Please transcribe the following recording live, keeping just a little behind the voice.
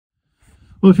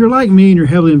Well, if you're like me and you're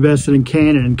heavily invested in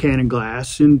Canon and Canon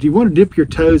glass, and you want to dip your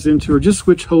toes into or just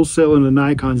switch wholesale into the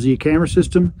Nikon Z camera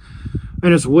system,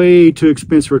 and it's way too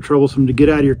expensive or troublesome to get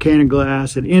out of your Canon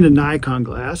glass and into Nikon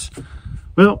glass,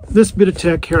 well, this bit of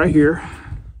tech right here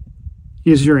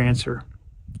is your answer.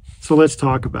 So let's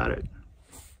talk about it.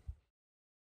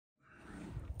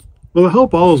 Well, I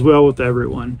hope all is well with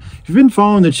everyone. If you've been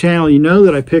following the channel, you know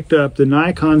that I picked up the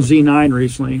Nikon Z9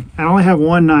 recently. I only have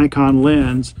one Nikon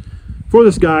lens for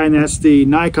this guy, and that's the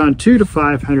Nikon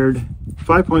 2-500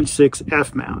 5.6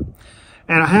 f mount.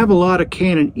 And I have a lot of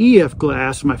Canon EF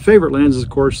glass. My favorite lens is, of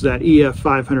course, that EF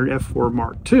 500 f4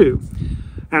 Mark II.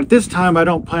 And at this time, I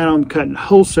don't plan on cutting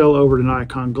wholesale over to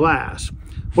Nikon glass.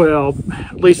 Well,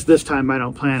 at least this time I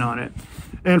don't plan on it.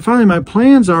 And finally, my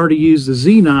plans are to use the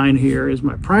Z9 here as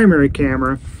my primary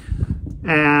camera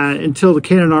until the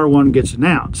Canon R1 gets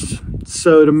announced.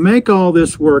 So to make all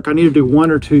this work, I need to do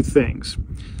one or two things.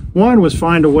 One was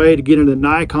find a way to get into the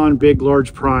Nikon big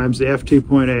large primes, the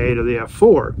f2.8 or the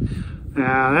f4.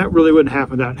 Now that really wouldn't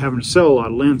happen without having to sell a lot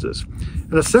of lenses.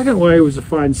 And the second way was to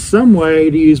find some way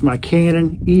to use my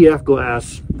Canon EF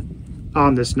glass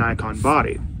on this Nikon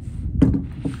body.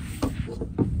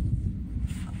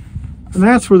 And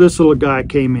that's where this little guy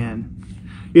came in.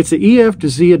 It's an EF to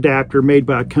Z adapter made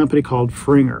by a company called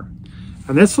Fringer.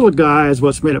 And this little guy is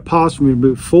what's made it possible for me to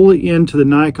move fully into the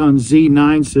Nikon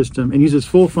Z9 system and use its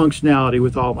full functionality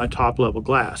with all my top-level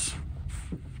glass.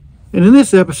 And in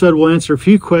this episode, we'll answer a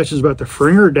few questions about the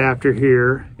Fringer adapter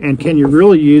here, and can you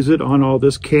really use it on all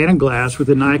this Canon glass with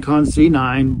the Nikon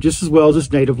Z9 just as well as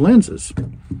its native lenses?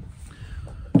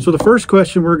 So the first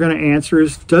question we're going to answer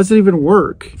is, does it even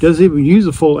work? Does it even use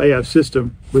a full AF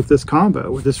system with this combo,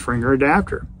 with this Fringer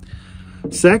adapter?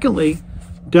 Secondly,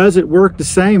 does it work the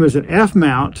same as an F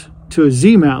mount to a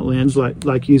Z mount lens,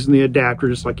 like using the adapter,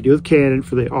 just like you do with Canon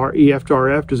for the EF to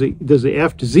RF? Does the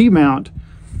F to Z mount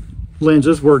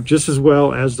lenses work just as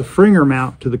well as the Fringer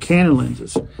mount to the Canon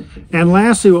lenses? And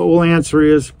lastly, what we'll answer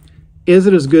is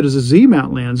it as good as a Z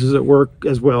mount lens? Does it work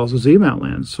as well as a Z mount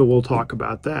lens? So we'll talk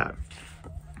about that.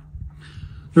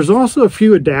 There's also a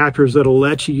few adapters that'll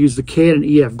let you use the Canon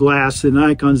EF glass in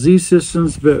Nikon Z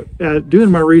systems, but doing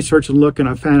my research and looking,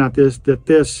 I found out that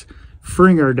this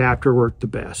Fringer adapter worked the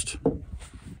best.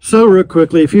 So real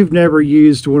quickly, if you've never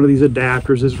used one of these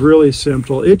adapters, it's really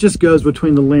simple. It just goes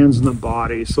between the lens and the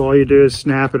body. So all you do is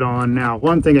snap it on. Now,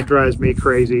 one thing that drives me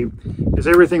crazy is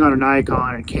everything on a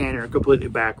Nikon and Canon are completely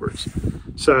backwards.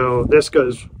 So this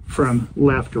goes from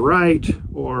left to right,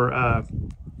 or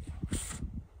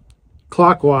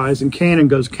clockwise, and Canon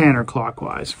goes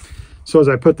counterclockwise. So as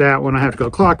I put that one, I have to go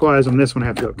clockwise. On this one, I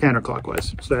have to go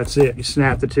counterclockwise. So that's it. You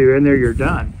snap the two in there, you're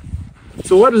done.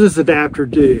 So what does this adapter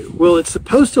do? Well, it's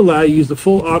supposed to allow you to use the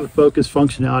full autofocus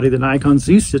functionality of the Nikon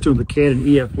Z system with the Canon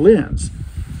EF lens.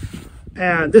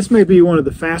 And this may be one of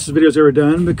the fastest videos ever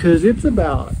done because it's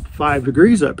about 5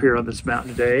 degrees up here on this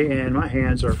mountain today, and my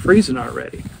hands are freezing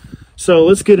already. So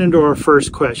let's get into our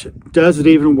first question. Does it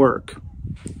even work?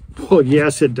 Well,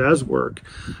 yes, it does work.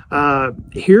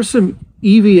 Here's some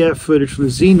EVF footage from the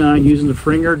Z9 using the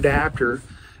Fringer adapter,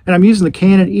 and I'm using the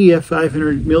Canon EF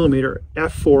 500mm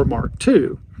f4 Mark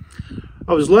II.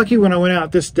 I was lucky when I went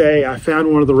out this day, I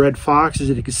found one of the red foxes,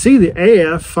 and you can see the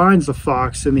AF finds the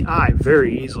fox in the eye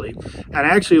very easily. And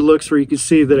actually looks where you can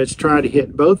see that it's trying to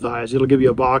hit both eyes. It'll give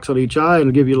you a box on each eye, and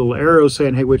it'll give you a little arrow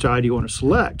saying, hey, which eye do you want to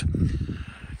select?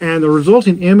 And the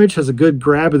resulting image has a good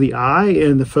grab of the eye,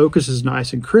 and the focus is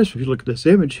nice and crisp if you look at this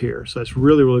image here. So that's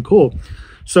really, really cool.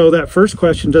 So that first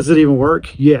question, does it even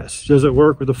work? Yes. Does it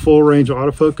work with the full range of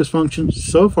autofocus functions?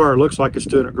 So far, it looks like it's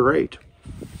doing it great.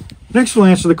 Next, we'll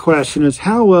answer the question is,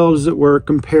 how well does it work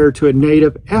compared to a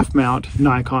native F-mount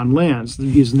Nikon lens? They're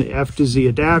using the F to Z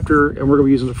adapter, and we're going to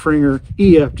be using the Fringer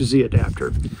EF to Z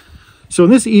adapter. So in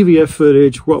this EVF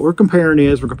footage, what we're comparing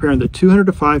is, we're comparing the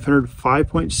 200-500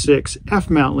 5.6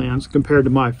 F-mount lens compared to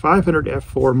my 500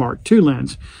 f4 Mark II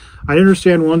lens. I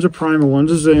understand one's a prime and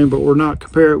one's a zoom, but we're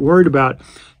not worried about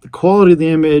the quality of the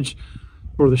image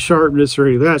or the sharpness or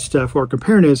any of that stuff. What we're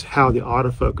comparing is how the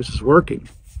autofocus is working.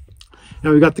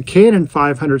 Now we've got the Canon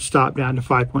 500 stop down to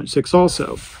 5.6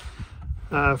 also.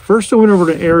 First I went over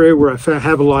to an area where I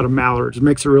have a lot of mallards. It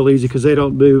makes it real easy because they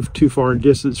don't move too far in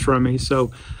distance from me.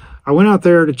 So I went out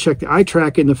there to check the eye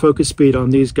tracking and the focus speed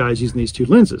on these guys using these two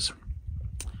lenses.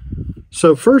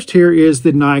 So first here is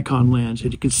the Nikon lens.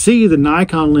 And you can see the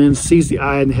Nikon lens sees the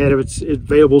eye and the head of its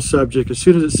available subject. As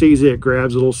soon as it sees it, it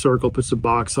grabs a little circle, puts a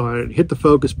box on it, hit the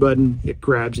focus button, it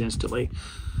grabs instantly.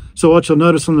 So what you'll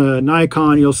notice on the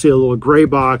Nikon, you'll see a little gray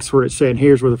box where it's saying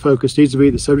here's where the focus needs to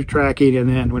be, the subject tracking, and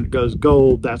then when it goes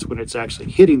gold, that's when it's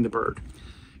actually hitting the bird.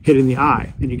 hitting the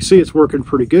eye. And you can see it's working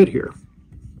pretty good here.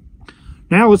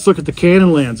 Now let's look at the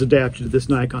Canon lens adapted to this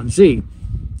Nikon Z.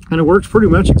 And it works pretty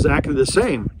much exactly the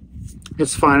same.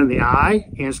 It's finding the eye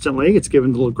instantly. It's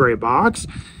giving the little gray box.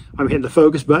 I'm hitting the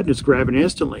focus button, it's grabbing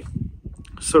instantly.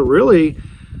 So really,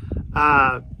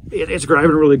 it's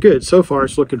grabbing really good. So far,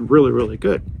 it's looking really, really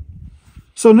good.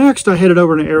 So next, I headed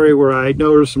over in an area where I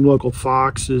noticed some local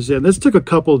foxes, and this took a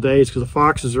couple of days because the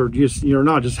foxes are just,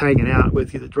 not just hanging out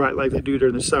with you right like they do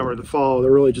during the summer or the fall.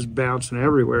 They're really just bouncing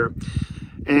everywhere.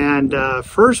 And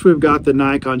first, we've got the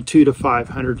Nikon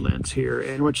 2-500 lens here,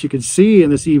 and what you can see in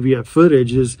this EVF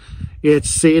footage is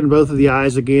it's seeing both of the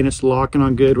eyes again. It's locking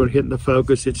on good when hitting the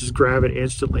focus. It's just grabbing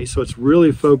instantly, so it's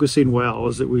really focusing well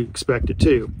as we expect it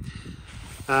to.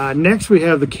 Next, we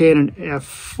have the Canon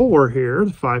F4 here,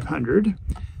 the 500,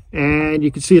 and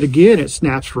you can see it again. It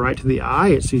snaps right to the eye.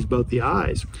 It sees both the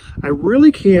eyes. I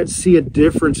really can't see a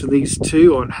difference in these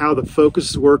two on how the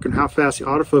focuses work and how fast the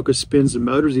autofocus spins and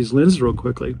motors these lenses real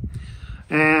quickly.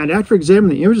 And after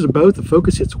examining the images of both, the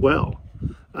focus hits well.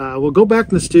 We'll go back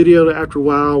in the studio after a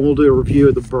while and we'll do a review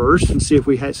of the burst and see if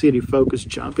we see any focus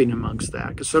jumping amongst that.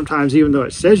 Because sometimes, even though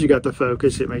it says you got the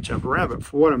focus, it may jump around. But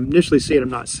for what I'm initially seeing, I'm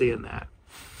not seeing that.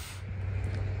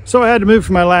 So I had to move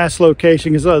from my last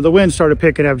location because the wind started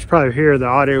picking up. You probably hear the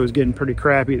audio was getting pretty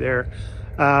crappy there.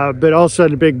 But all of a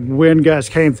sudden, a big wind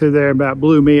gust came through there and about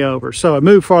blew me over. So I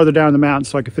moved farther down the mountain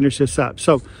so I could finish this up.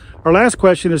 So our last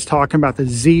question is talking about the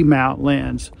Z mount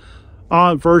lens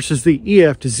versus the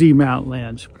EF to Z mount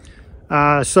lens.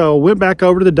 So went back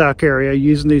over to the duck area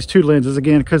using these two lenses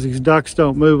again because these ducks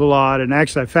don't move a lot. And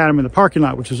actually, I found them in the parking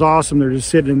lot, which is awesome. They're just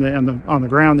sitting on the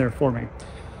ground there for me.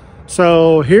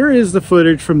 So here is the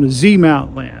footage from the Z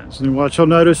mount lens, and what you'll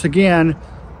notice again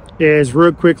is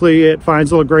real quickly it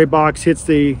finds a little gray box, hits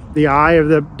the eye of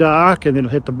the duck, and then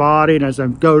it'll hit the body, and as I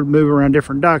go move around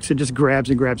different ducks, it just grabs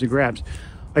and grabs and grabs.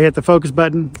 I hit the focus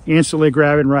button, instantly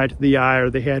grabbing right to the eye or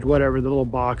the head, whatever the little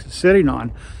box is sitting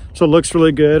on. So it looks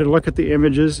really good, and look at the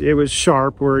images. It was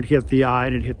sharp where it hit the eye,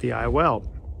 and it hit the eye well.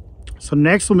 So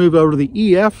next we'll move over to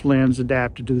the EF lens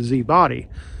adapted to the Z body.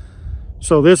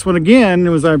 So this one again,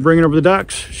 as I'm bringing over the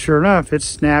ducks, sure enough, it's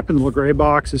snapping. The little gray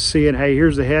box is seeing, hey,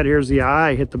 here's the head, here's the eye.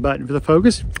 I hit the button for the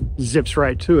focus, zips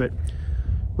right to it.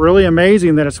 Really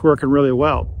amazing that it's working really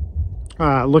well.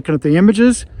 Looking at the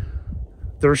images,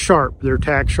 they're sharp. They're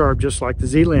tack sharp, just like the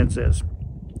Z lens is.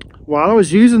 While I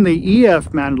was using the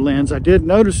EF mounted lens, I did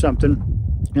notice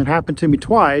something. It happened to me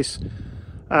twice.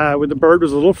 When the bird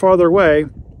was a little farther away,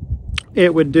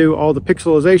 it would do all the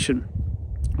pixelization.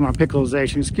 Not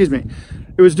pixelization, excuse me.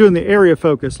 It was doing the area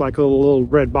focus, like little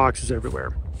red boxes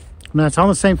everywhere. And that's on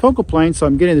the same focal plane, so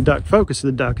I'm getting the duck focus, so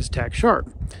the duck is tack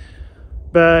sharp.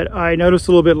 But I noticed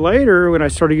a little bit later when I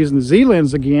started using the Z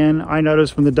lens again, I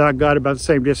noticed when the duck got about the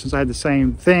same distance, I had the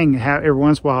same thing. Every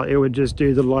once in a while, it would just do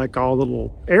all the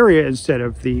little area instead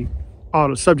of the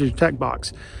auto subject detect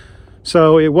box.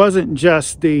 So it wasn't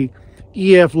just the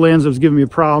EF lens that was giving me a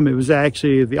problem. It was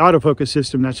actually the autofocus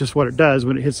system. That's just what it does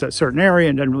when it hits that certain area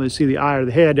and doesn't really see the eye or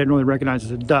the head, doesn't really recognize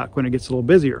it's a duck when it gets a little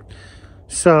busier.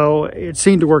 So it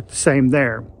seemed to work the same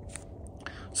there.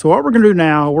 So what we're going to do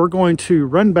now, we're going to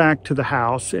run back to the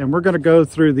house and we're going to go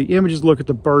through the images, look at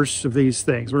the bursts of these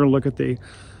things. We're going to look at the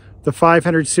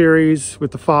 500 series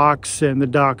with the Fox and the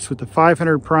ducks with the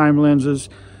 500 prime lenses,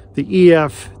 the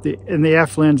EF and the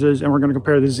F lenses, and we're going to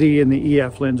compare the Z and the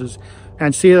EF lenses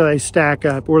and see how they stack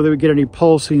up, or whether we get any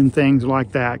pulsing things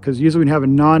like that. Because usually when you have a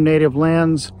non-native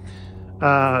lens,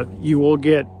 you will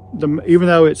get even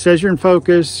though it says you're in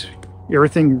focus,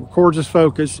 everything records as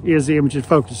focus, is the image in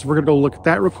focus. So we're gonna go look at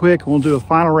that real quick, and we'll do a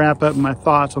final wrap up and my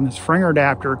thoughts on this Fringer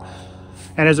adapter.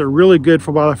 And is it really good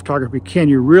for wildlife photography? Can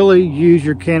you really use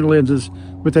your Canon lenses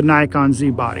with the Nikon Z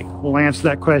body? We'll answer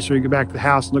that question when we get back to the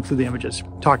house and look through the images.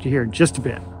 Talk to you here in just a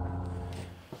bit.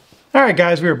 All right,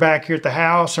 guys, we are back here at the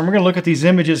house, and we're going to look at these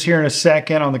images here in a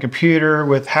second on the computer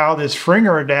with how this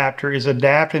Fringer adapter is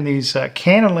adapting these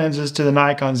Canon lenses to the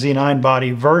Nikon Z9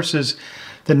 body versus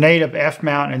the native F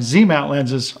mount and Z mount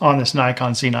lenses on this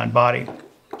Nikon Z9 body.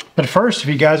 But first, if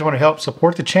you guys want to help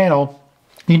support the channel,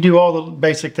 you do all the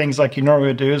basic things like you normally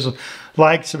would do, is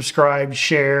like, subscribe,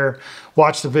 share,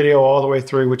 watch the video all the way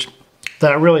through, which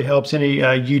that really helps any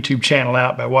YouTube channel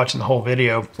out by watching the whole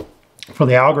video for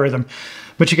the algorithm.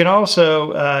 But you can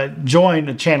also join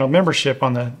the channel membership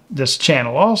on this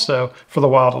channel also for the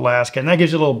Wild Alaska. And that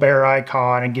gives you a little bear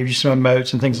icon and gives you some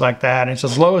emotes and things like that. And it's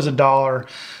as low as $1,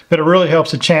 but it really helps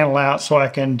the channel out so I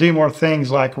can do more things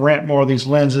like rent more of these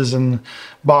lenses and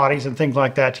bodies and things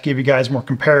like that to give you guys more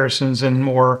comparisons and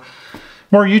more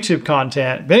YouTube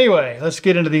content. But anyway, let's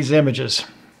get into these images.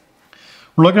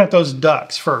 We're looking at those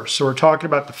ducts first. So we're talking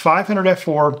about the 500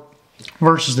 f4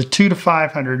 versus the 2 to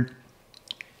 500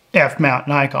 f mount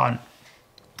Nikon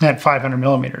at 500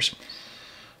 millimeters.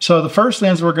 So the first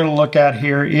lens we're going to look at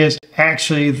here is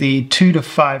actually the 2 to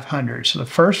 500. So the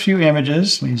first few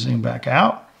images, let me zoom back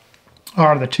out,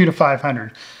 are the 2 to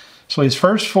 500. So these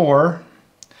first four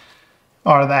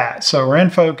are that. So we're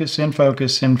in focus, in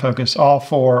focus, in focus. All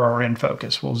four are in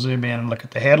focus. We'll zoom in and look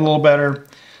at the head a little better.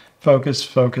 Focus,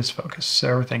 focus, focus. So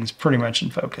everything's pretty much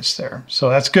in focus there. So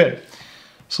that's good.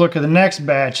 Let's look at the next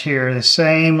batch here. The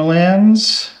same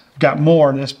lens. We've got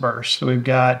more in this burst. So we've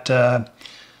got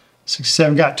 6,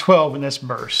 7, got 12 in this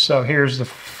burst. So here's the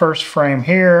first frame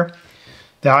here.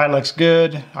 The eye looks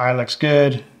good. Eye looks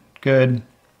good. Good.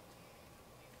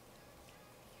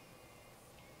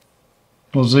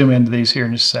 We'll zoom into these here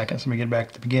in just a second. So let me get back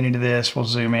to the beginning of this. We'll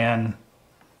zoom in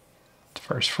the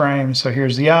first frame. So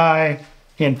here's the eye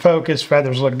in focus.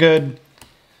 Feathers look good.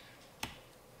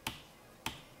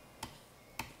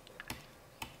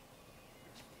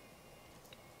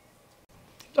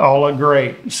 All look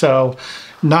great. So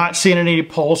not seeing any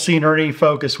pulsing or any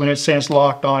focus. When it says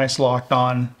locked on, it's locked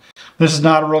on. This is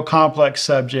not a real complex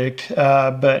subject,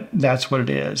 but that's what it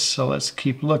is. So let's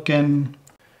keep looking.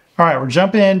 All right, we're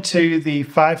jumping into the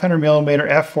 500 millimeter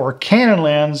f4 Canon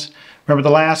lens. Remember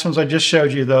the last ones I just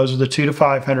showed you, those are the 2 to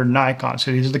 500 Nikon.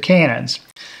 So these are the Canons.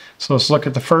 So let's look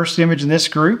at the first image in this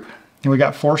group. And we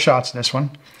got 4 shots in this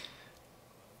one.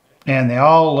 And they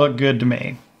all look good to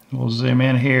me. We'll zoom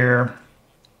in here.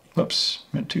 Whoops,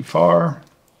 went too far.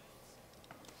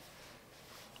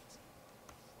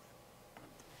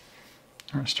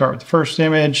 All right, start with the first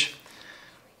image.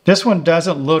 This one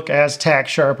doesn't look as tack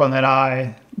sharp on that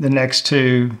eye. The next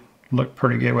two look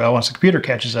pretty good. Well, once the computer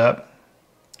catches up.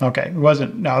 Okay, it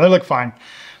wasn't, no, they look fine.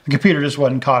 The computer just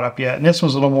wasn't caught up yet. And this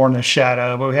one's a little more in the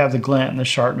shadow, but we have the glint and the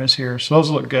sharpness here. So those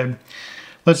look good.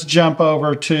 Let's jump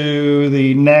over to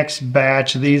the next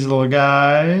batch of these little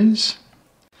guys.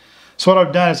 So what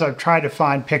I've done is I've tried to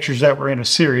find pictures that were in a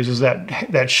series, is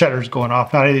that shutter's going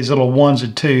off. Not any of these little 1s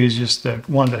and 2s, just the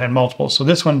ones that had multiple. So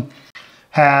this one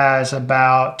has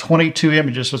about 22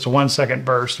 images, so it's a 1-second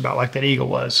burst, about like that eagle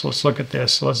was. So let's look at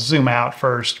this. So let's zoom out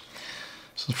first.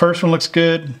 So the first one looks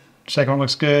good. Second one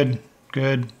looks good.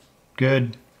 Good.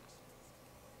 Good.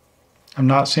 I'm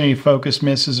not seeing any focus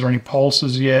misses or any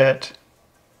pulses yet.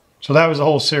 So that was the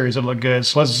whole series that looked good.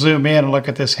 So let's zoom in and look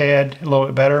at this head a little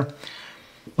bit better.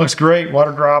 Looks great.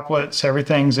 Water droplets.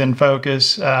 Everything's in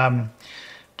focus.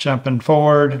 Jumping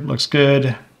forward. Looks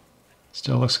good.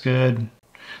 Still looks good.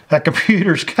 That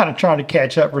computer's kind of trying to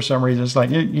catch up for some reason. It's like,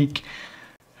 all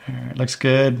right, looks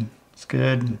good. It's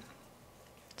good.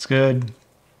 It's good.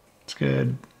 It's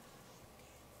good.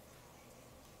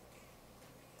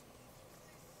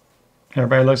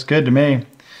 Everybody looks good to me.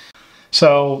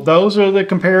 So those are the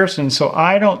comparisons. So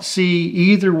I don't see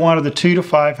either one of the 2 to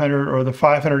 500 or the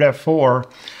 500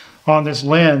 f4 on this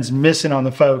lens missing on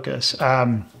the focus.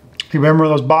 If you remember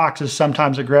those boxes,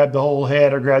 sometimes I grabbed the whole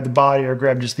head or grabbed the body or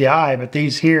grabbed just the eye, but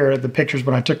these here, the pictures,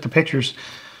 when I took the pictures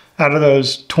out of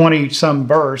those 20-some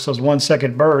bursts, those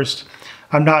 1-second bursts,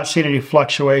 I'm not seeing any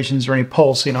fluctuations or any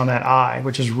pulsing on that eye,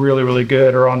 which is really, really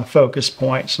good, or on the focus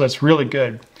point, so that's really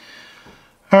good.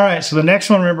 All right, so the next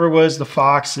one, remember, was the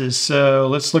foxes. So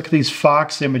let's look at these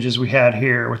fox images we had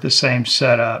here with the same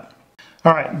setup.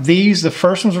 All right, the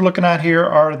first ones we're looking at here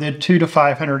are the 2 to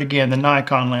 500, again, the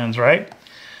Nikon lens, right?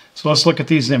 So let's look at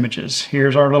these images.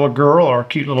 Here's our little girl, our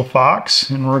cute little fox,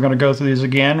 and we're going to go through these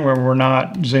again where we're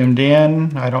not zoomed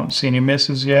in. I don't see any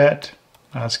misses yet.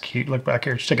 That's cute. Look back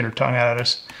here, sticking her tongue out at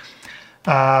us.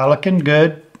 Looking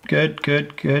good, good,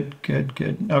 good, good, good,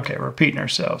 good. Okay, we're repeating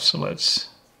ourselves, so let's...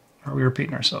 Are we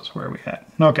repeating ourselves? Where are we at?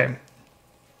 Okay.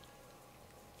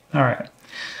 All right.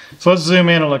 So let's zoom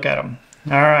in and look at them.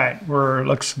 All right.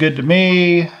 Looks good to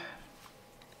me.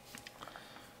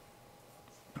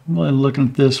 I'm really looking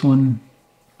at this one.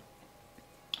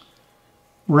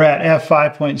 We're at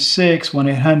f5.6,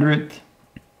 1/800th.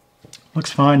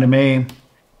 Looks fine to me.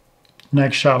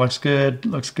 Next shot looks good.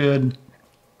 Looks good.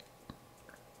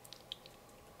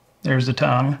 There's the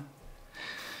tongue.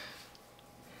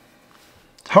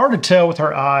 Hard to tell with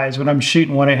her eyes when I'm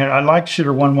shooting 1/800. I like to shoot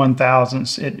her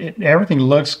 1/1000. Everything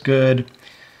looks good.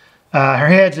 Her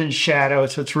head's in shadow,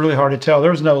 so it's really hard to tell.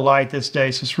 There's no light this day,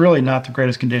 so it's really not the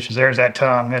greatest conditions. There's that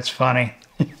tongue. That's funny.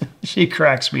 She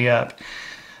cracks me up.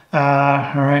 All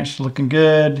right, she's looking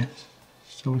good.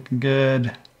 Still looking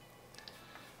good.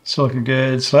 Still looking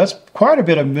good. So that's quite a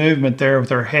bit of movement there with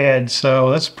her head, so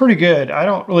that's pretty good. I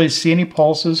don't really see any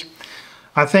pulses.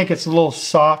 I think it's a little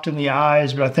soft in the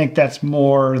eyes, but I think that's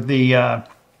more the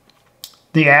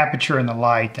the aperture and the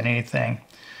light than anything.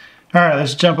 All right,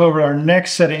 let's jump over to our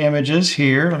next set of images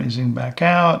here. Let me zoom back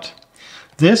out.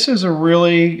 This is a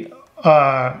really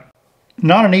not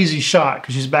an easy shot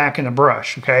because she's back in the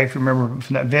brush, okay? If you remember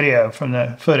from that video, from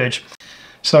the footage.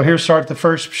 So here start the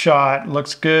first shot.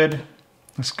 Looks good.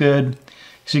 Looks good.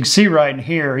 So you can see right in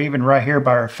here, even right here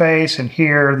by her face, and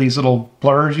here, these little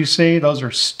blurs you see, those are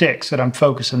sticks that I'm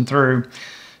focusing through.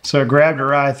 So I grabbed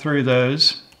her eye through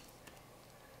those,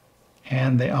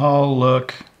 and they all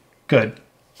look good.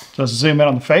 So let's zoom in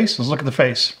on the face. Let's look at the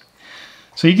face.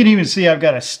 So you can even see I've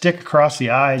got a stick across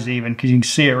the eyes even, because you can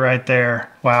see it right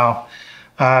there. Wow.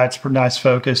 It's a pretty nice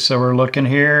focus. So we're looking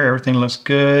here. Everything looks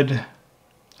good.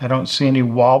 I don't see any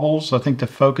wobbles. I think the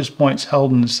focus point's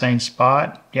held in the same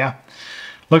spot. Yeah.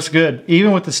 Looks good.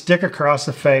 Even with the stick across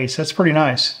the face, that's pretty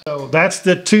nice. So that's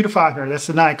the 2 to 500. That's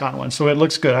the Nikon one. So it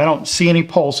looks good. I don't see any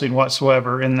pulsing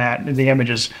whatsoever in the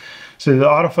images. So the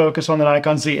autofocus on the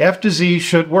Nikon Z F to Z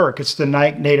should work. It's the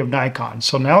native Nikon.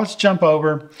 So now let's jump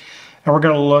over and we're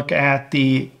going to look at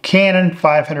the Canon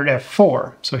 500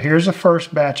 f4. So here's the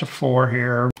first batch of 4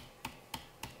 here.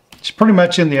 She's pretty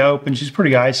much in the open. She's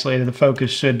pretty isolated. The focus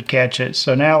should catch it.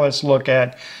 So now let's look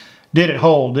at, did it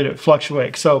hold? Did it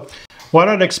fluctuate? So what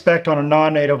I'd expect on a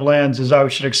non-native lens is I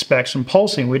should expect some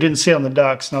pulsing. We didn't see it on the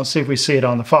ducks. Now let's see if we see it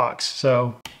on the fox.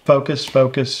 So focus,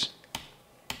 focus.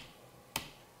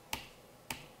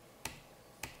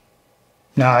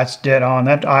 No, it's dead on.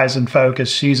 That eye's in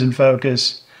focus. She's in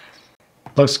focus.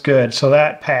 Looks good. So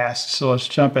that passed. So let's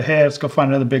jump ahead. Let's go find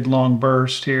another big long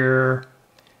burst here.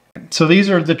 So these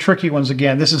are the tricky ones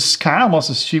again. This is kind of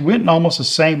almost, she went in almost the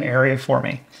same area for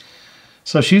me.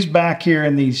 So she's back here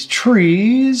in these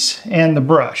trees and the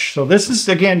brush. So this is,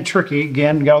 again, tricky.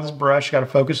 Again, got this brush, got to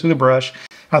focus through the brush.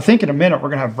 I think in a minute we're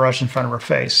going to have a brush in front of her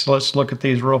face. So let's look at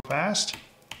these real fast.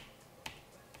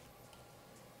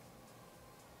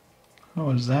 What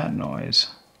was that noise?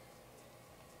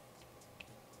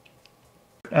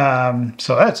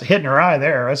 So that's hitting her eye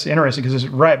there. That's interesting because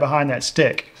it's right behind that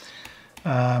stick.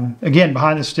 Again,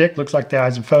 behind the stick, looks like the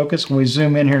eye's in focus. When we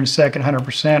zoom in here in a second,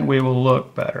 100%, we will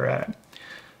look better at it.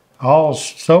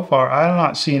 So far, I'm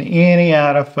not seeing any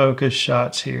out of focus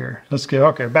shots here. Let's go,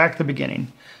 okay, back to the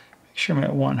beginning. Make sure I'm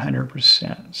at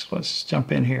 100%. So let's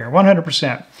jump in here,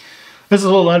 100%. This is a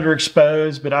little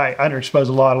underexposed, but I underexpose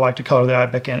a lot. I like to color the eye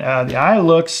back in.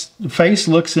 The face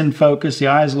looks in focus. The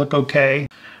eyes look okay.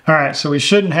 All right, so we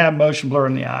shouldn't have motion blur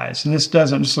in the eyes. And this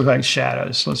doesn't just look like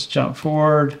shadows. So let's jump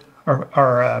forward.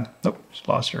 Oh, just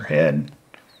lost her head.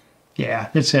 Yeah,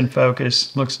 it's in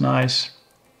focus. Looks nice.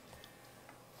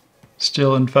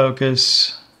 Still in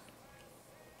focus.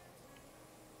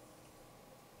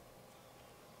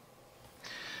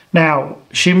 Now,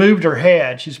 she moved her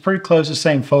head. She's pretty close to the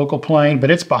same focal plane,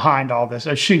 but it's behind all this.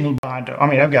 She's shooting behind her. I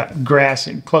mean, I've got grass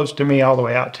close to me all the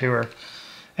way out to her.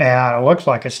 And it looks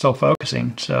like it's still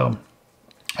focusing. So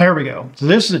there we go. So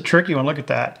this is a tricky one. Look at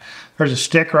that. There's a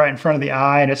stick right in front of the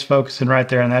eye, and it's focusing right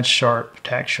there, and that's sharp.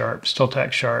 Tack sharp. Still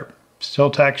tack sharp.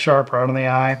 Still tack sharp right on the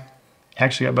eye.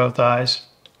 Actually got both eyes.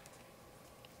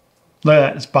 Look at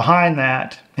that. It's behind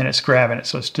that, and it's grabbing it.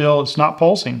 So it's not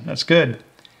pulsing. That's good.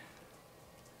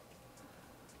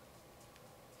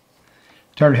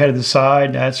 Turn her head to the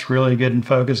side. That's really good in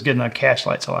focus. Getting the catch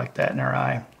lights. I like that in her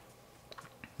eye.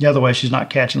 The other way, she's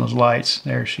not catching those lights.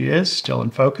 There she is, still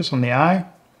in focus on the eye.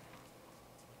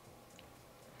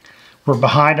 We're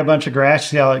behind a bunch of grass.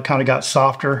 See how it kind of got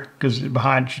softer because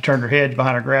she turned her head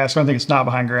behind her grass. I don't think it's not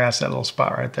behind grass, that little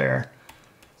spot right there.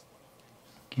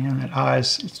 Again, that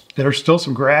eyes, there's still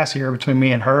some grass here between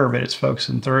me and her, but it's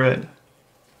focusing through it.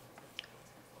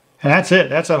 And that's it.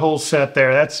 That's that whole set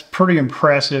there. That's pretty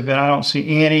impressive, and I don't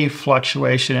see any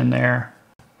fluctuation in there.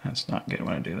 That's not good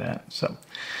when I do that. So,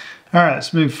 all right,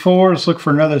 let's move forward. Let's look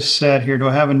for another set here. Do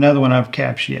I have another one I've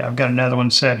captured? Yeah, I've got another one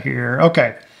set here.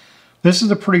 Okay, this is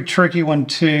a pretty tricky one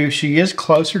too. She is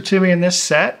closer to me in this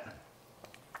set,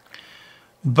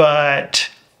 but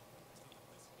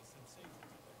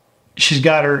she's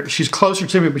closer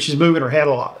to me, but she's moving her head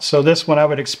a lot. So this one I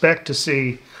would expect to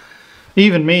see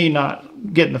even me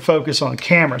not getting the focus on the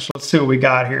camera. So let's see what we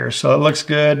got here. So it looks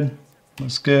good.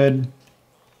 Looks good.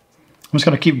 I'm just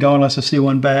going to keep going unless I see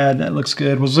one bad. That looks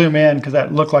good. We'll zoom in because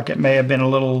that looked like it may have been a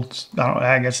little, I don't know,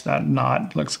 I guess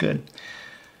not. Looks good.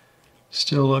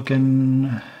 Still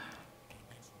looking.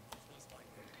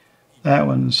 That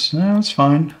one's, no, it's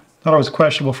fine. Thought it was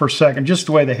questionable for a second. Just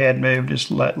the way the head moved,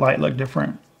 just let light look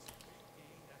different.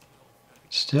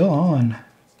 Still on.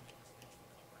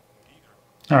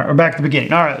 All right, we're back to the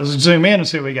beginning. All right, let's zoom in and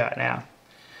see what we got now.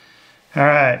 All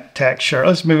right, tack sharp.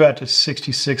 Let's move out to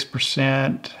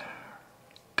 66%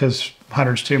 because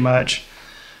 100's too much.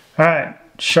 All right,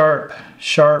 sharp,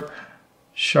 sharp,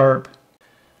 sharp.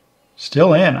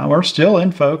 Still in. We're still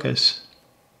in focus.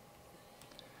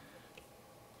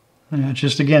 Yeah,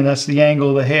 just again, that's the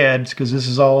angle of the head because this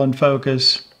is all in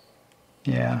focus.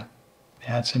 Yeah,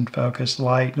 it's in focus.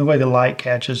 Light, the way the light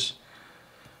catches.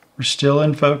 We're still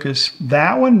in focus.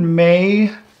 That one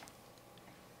may,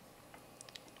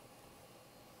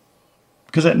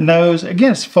 because that nose,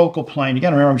 again, it's focal plane. You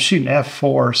got to remember I'm shooting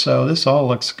f4, so this all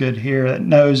looks good here. That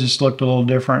nose just looked a little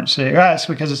different. See, that's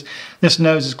because this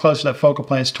nose is close to that focal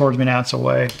plane. It's towards me, now it's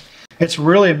away. It's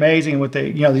really amazing with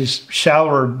the, these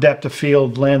shallower depth of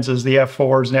field lenses, the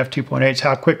f4s and f2.8s,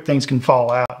 how quick things can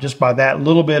fall out just by that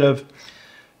little bit of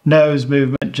nose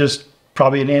movement, just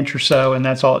probably an inch or so, and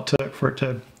that's all it took for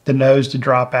the nose to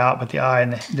drop out, but the eye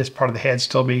and this part of the head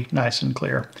still be nice and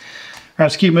clear. All right,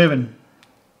 let's keep moving.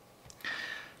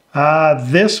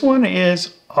 This one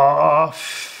is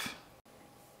off.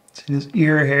 See, this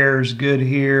ear hair is good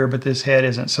here, but this head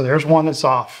isn't. So there's one that's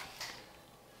off.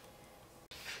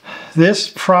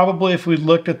 This probably, if we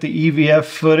looked at the EVF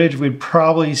footage, we'd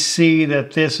probably see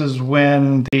that this is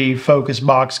when the focus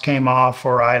box came off,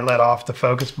 or I let off the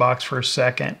focus box for a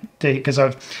second. Because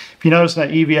if you notice in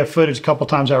that EVF footage, a couple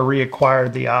times I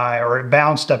reacquired the eye, or it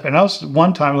bounced up. And also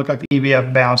one time it looked like the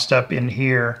EVF bounced up in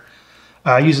here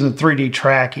using the 3D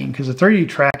tracking. Because the 3D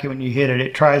tracking, when you hit it,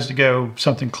 it tries to go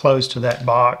something close to that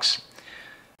box.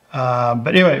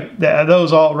 But anyway,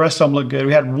 those all, the rest of them look good.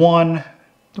 We had one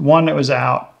that was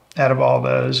out of all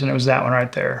those, and it was that one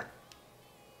right there.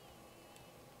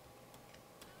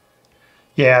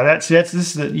 Yeah, this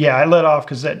is the, yeah, I let off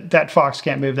because that fox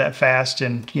can't move that fast,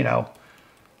 and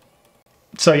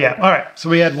so yeah. All right, so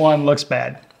we had one looks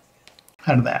bad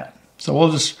out of that. So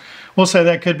we'll say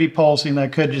that could be pulsing,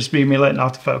 that could just be me letting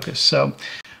off the focus. So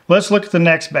let's look at the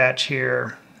next batch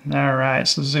here. All right,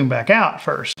 so zoom back out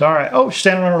first. All right, oh, she's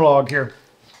standing on her log here.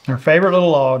 Her favorite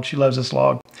little log, she loves this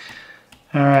log.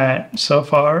 All right, so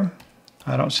far,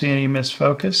 I don't see any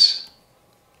misfocus.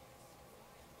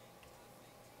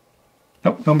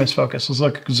 Nope, no misfocus.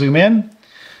 Let's zoom in.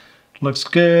 Looks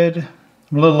good.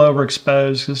 I'm a little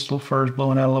overexposed. This little fur is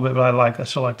blowing out a little bit, but I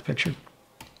still like the picture.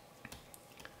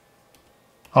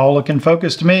 All looking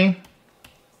focused to me.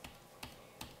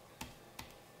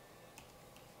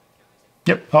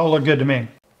 Yep, all look good to me.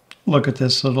 Look at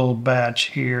this little batch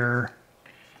here.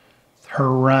 Her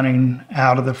running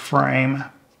out of the frame.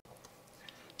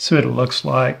 See what it looks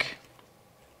like.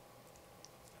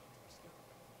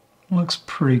 Looks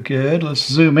pretty good. Let's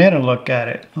zoom in and look at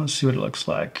it. Let's see what it looks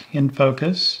like. In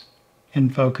focus, in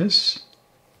focus,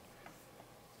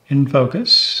 in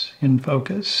focus, in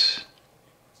focus.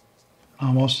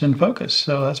 Almost in focus.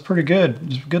 So that's pretty good.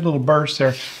 Just a good little burst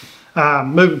there.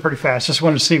 Moving pretty fast. Just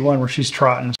wanted to see one where she's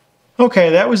trotting.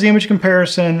 Okay, that was the image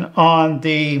comparison on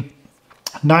the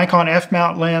Nikon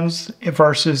F-mount lens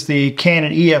versus the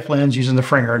Canon EF lens using the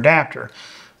Fringer adapter.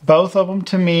 Both of them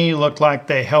to me looked like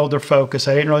they held their focus.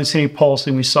 I didn't really see any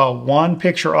pulsing. We saw one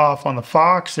picture off on the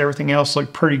Fox. Everything else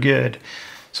looked pretty good.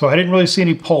 So I didn't really see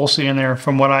any pulsing in there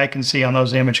from what I can see on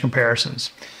those image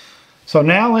comparisons. So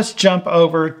now let's jump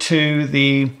over to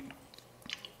the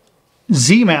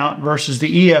Z mount versus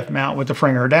the EF mount with the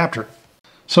Fringer adapter.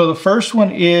 So the first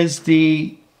one is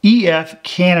the EF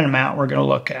Canon mount we're going to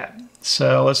look at.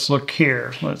 So let's look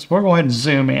here. We'll go ahead and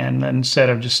zoom in instead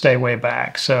of just stay way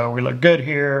back. So we look good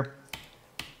here.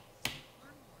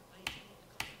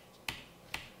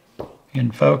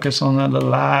 In focus on that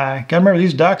little eye. Gotta remember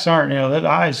these ducks aren't, that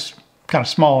eye's kind of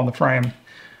small in the frame.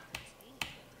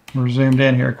 We're zoomed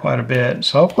in here quite a bit.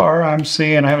 So far I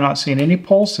have not seen any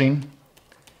pulsing.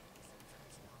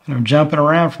 And I'm jumping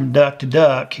around from duck to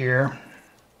duck here.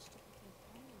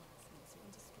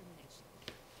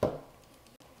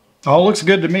 All looks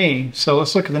good to me. So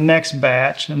let's look at the next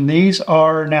batch. And these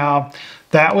are now,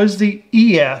 that was the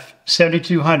EF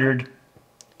 7200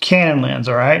 Canon lens,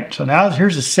 all right? So now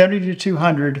here's the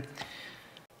 7200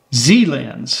 Z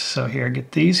lens. So here,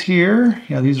 get these here.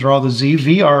 These are all the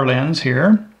ZVR lens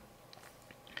here.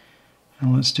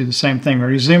 And let's do the same thing. We're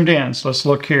already zoomed in. So let's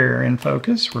look here in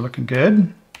focus. We're looking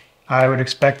good. I would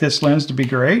expect this lens to be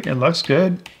great. It looks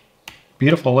good.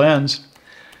 Beautiful lens.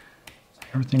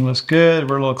 Everything looks good.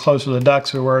 We're a little closer to the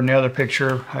ducks we were in the other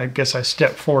picture. I guess I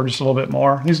stepped forward just a little bit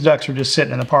more. These ducks are just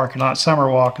sitting in the parking lot. Some are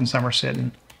walking, some are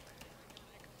sitting.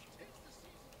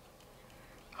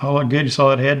 All look good. You saw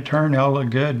that head turn. They all look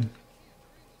good.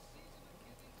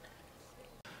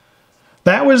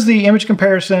 That was the image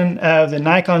comparison of the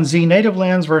Nikon Z native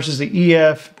lens versus the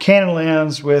EF Canon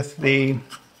lens with the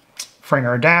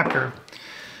Fringer adapter.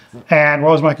 And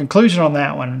what was my conclusion on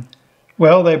that one?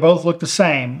 Well, they both look the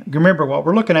same. Remember, what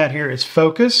we're looking at here is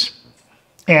focus,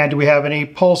 and do we have any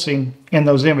pulsing in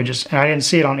those images? And I didn't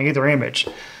see it on either image.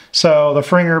 So the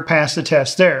Fringer passed the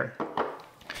test there.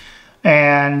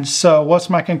 And so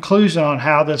what's my conclusion on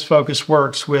how this focus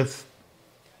works with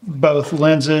both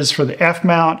lenses for the F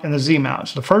mount and the Z mount?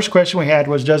 So the first question we had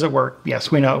was, does it work?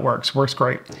 Yes, we know it works. It works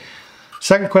great.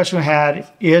 Second question we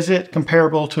had, is it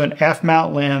comparable to an F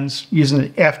mount lens using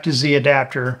the F to Z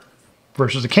adapter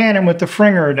versus the Canon with the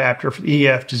Fringer adapter for the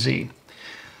EF to Z?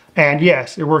 And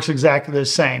yes, it works exactly the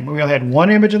same. We only had one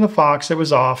image in the Fox that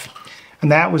was off, and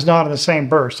that was not in the same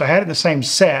burst. I had it in the same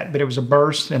set, but it was a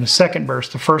burst and a second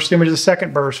burst. The first image of the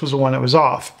second burst was the one that was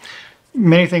off.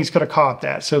 Many things could have caught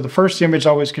that. So the first image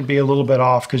always could be a little bit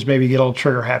off because maybe you get a little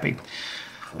trigger happy.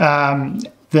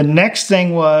 The next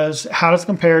thing was, how does it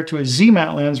compare to a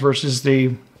Z-mount lens versus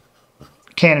the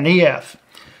Canon EF?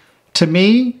 To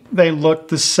me, they look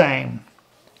the same.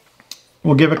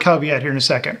 We'll give a caveat here in a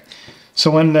second. So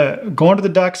when going to the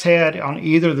duck's head on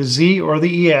either the Z or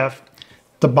the EF,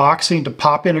 the box seemed to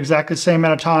pop in exactly the same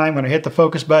amount of time. When I hit the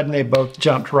focus button, they both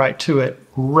jumped right to it,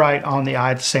 right on the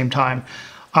eye at the same time.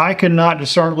 I could not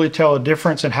discernibly tell the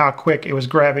difference in how quick it was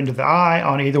grabbing to the eye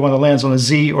on either one of the lenses on the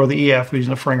Z or the EF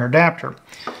using the Fringer adapter.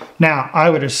 Now, I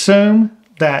would assume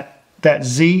that that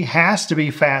Z has to be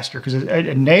faster because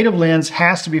a native lens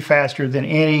has to be faster than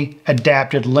any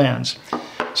adapted lens.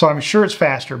 So I'm sure it's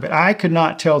faster, but I could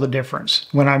not tell the difference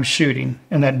when I'm shooting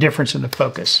and that difference in the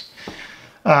focus.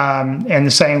 And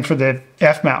the same for the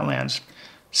F-mount lens.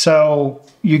 So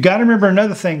you got to remember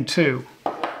another thing too.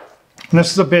 And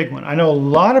this is a big one. I know a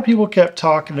lot of people kept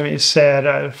talking to me,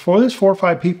 said, for this 4 or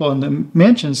 5 people in the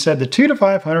mentions said the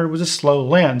 2-500 was a slow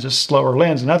lens, a slower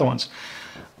lens than other ones.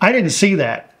 I didn't see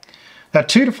that. That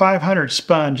 2-500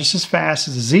 spun just as fast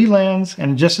as the Z lens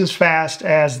and just as fast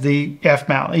as the EF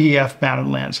mounted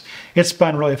lens. It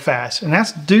spun really fast, and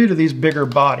that's due to these bigger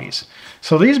bodies.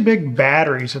 So these big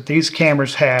batteries that these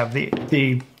cameras have, the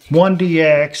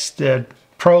 1DX, the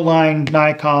Proline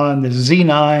Nikon, the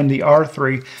Z9, the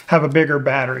R3 have a bigger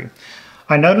battery.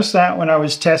 I noticed that when I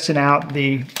was testing out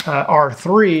the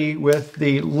R3 with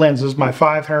the lenses, my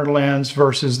 500 lens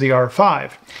versus the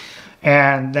R5.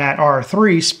 And that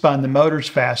R3 spun the motors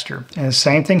faster. And the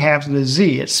same thing happens with the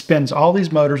Z. It spins all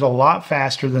these motors a lot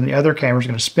faster than the other camera's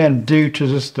going to spin due to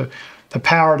just the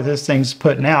power that this thing's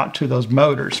putting out to those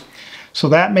motors. So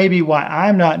that may be why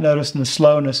I'm not noticing the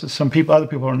slowness that some people, other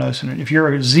people are noticing it. If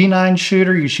you're a Z9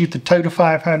 shooter, you shoot the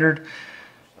 2-500,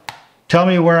 tell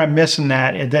me where I'm missing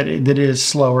that is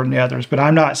slower than the others. But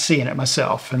I'm not seeing it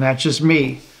myself, and that's just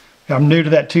me. I'm new to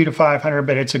that 2-500,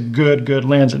 but it's a good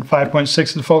lens at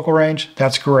 5.6 in the focal range.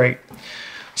 That's great.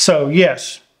 So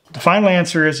yes, the final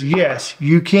answer is yes,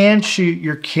 you can shoot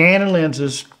your Canon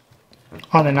lenses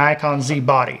on the Nikon Z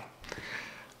body.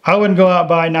 I wouldn't go out and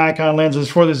buy Nikon lenses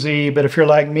for the Z, but if you're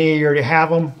like me, you already have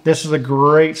them, this is a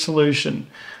great solution.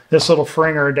 This little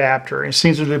Fringer adapter, it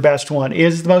seems to be the best one. It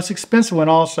is the most expensive one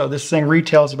also. This thing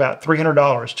retails about $300,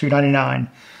 $299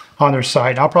 on their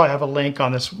site. I'll probably have a link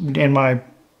on this in my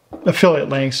affiliate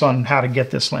links on how to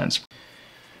get this lens.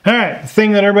 All right, the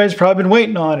thing that everybody's probably been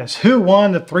waiting on is who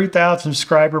won the 3,000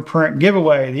 subscriber print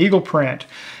giveaway, the Eagle print.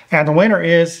 And the winner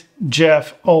is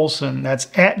Jeff Olson. That's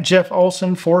at Jeff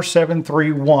Olson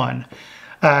 4731.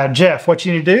 Jeff, what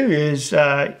you need to do is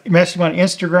message me on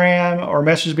Instagram or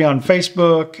message me on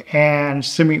Facebook and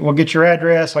send me. We'll get your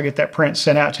address. I'll get that print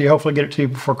sent out to you. Hopefully get it to you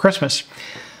before Christmas.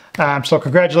 So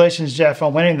congratulations, Jeff,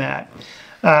 on winning that.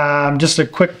 Just a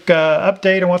quick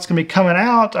update on what's going to be coming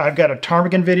out. I've got a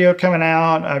ptarmigan video coming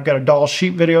out. I've got a doll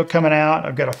sheep video coming out.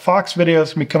 I've got a fox video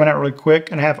that's going to be coming out really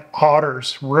quick. And I have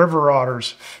otters, river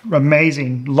otters.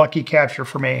 Amazing, lucky capture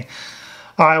for me.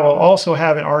 I will also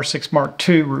have an R6 Mark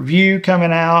II review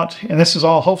coming out. And this is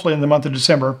all hopefully in the month of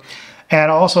December.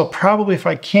 And also probably if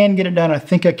I can get it done, I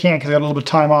think I can because I got a little bit of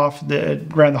time off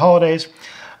around the holidays.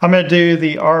 I'm going to do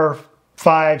the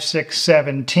R5, 6,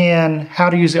 7, 10, how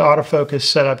to use the autofocus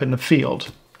setup in the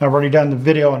field. I've already done the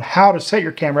video on how to set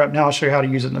your camera up. Now I'll show you how to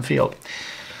use it in the field.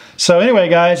 So anyway,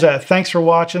 guys, thanks for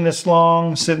watching this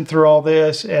long, sitting through all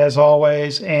this as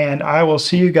always, and I will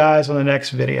see you guys on the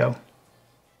next video.